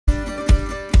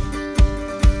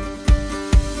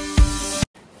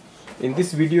In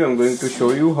this video I'm going to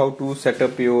show you how to set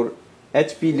up your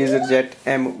HP LaserJet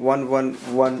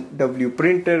M111W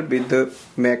printer with the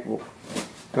MacBook.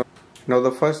 Now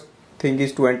the first thing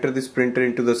is to enter this printer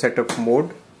into the setup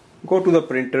mode. Go to the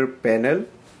printer panel.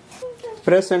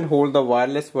 Press and hold the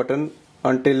wireless button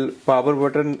until power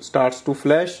button starts to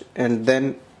flash and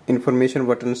then information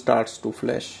button starts to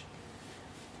flash.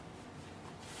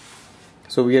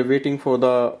 So we are waiting for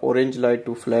the orange light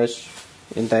to flash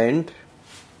in the end.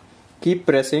 Keep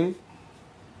pressing.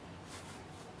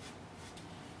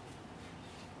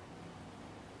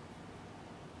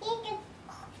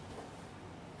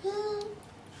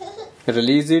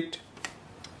 Release it.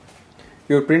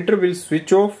 Your printer will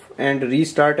switch off and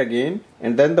restart again,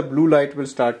 and then the blue light will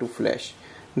start to flash.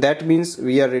 That means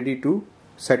we are ready to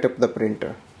set up the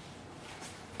printer.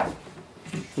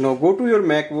 Now go to your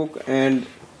MacBook and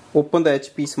open the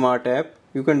HP Smart app.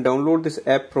 You can download this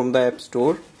app from the App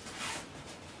Store.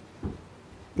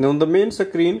 Now on the main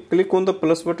screen, click on the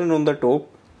plus button on the top.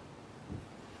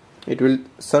 It will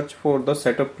search for the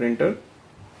setup printer.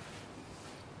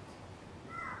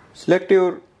 Select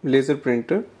your laser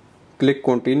printer. Click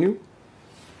continue.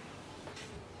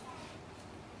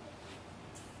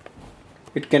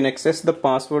 It can access the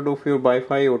password of your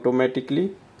Wi-Fi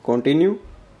automatically. Continue.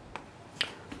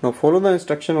 Now follow the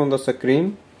instruction on the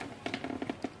screen.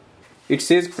 It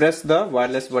says press the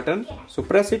wireless button. So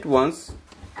press it once.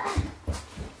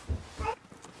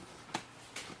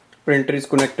 Printer is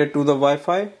connected to the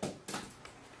Wi-Fi.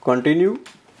 Continue.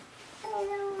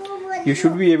 You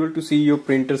should be able to see your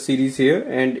printer series here,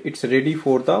 and it's ready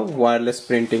for the wireless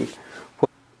printing.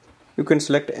 You can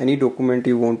select any document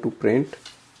you want to print.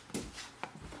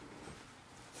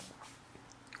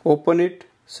 Open it,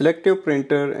 select your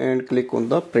printer and click on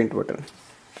the print button.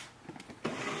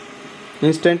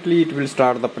 Instantly it will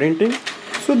start the printing.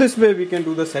 So this way we can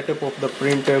do the setup of the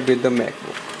printer with the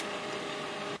MacBook.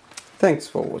 Thanks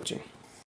for watching.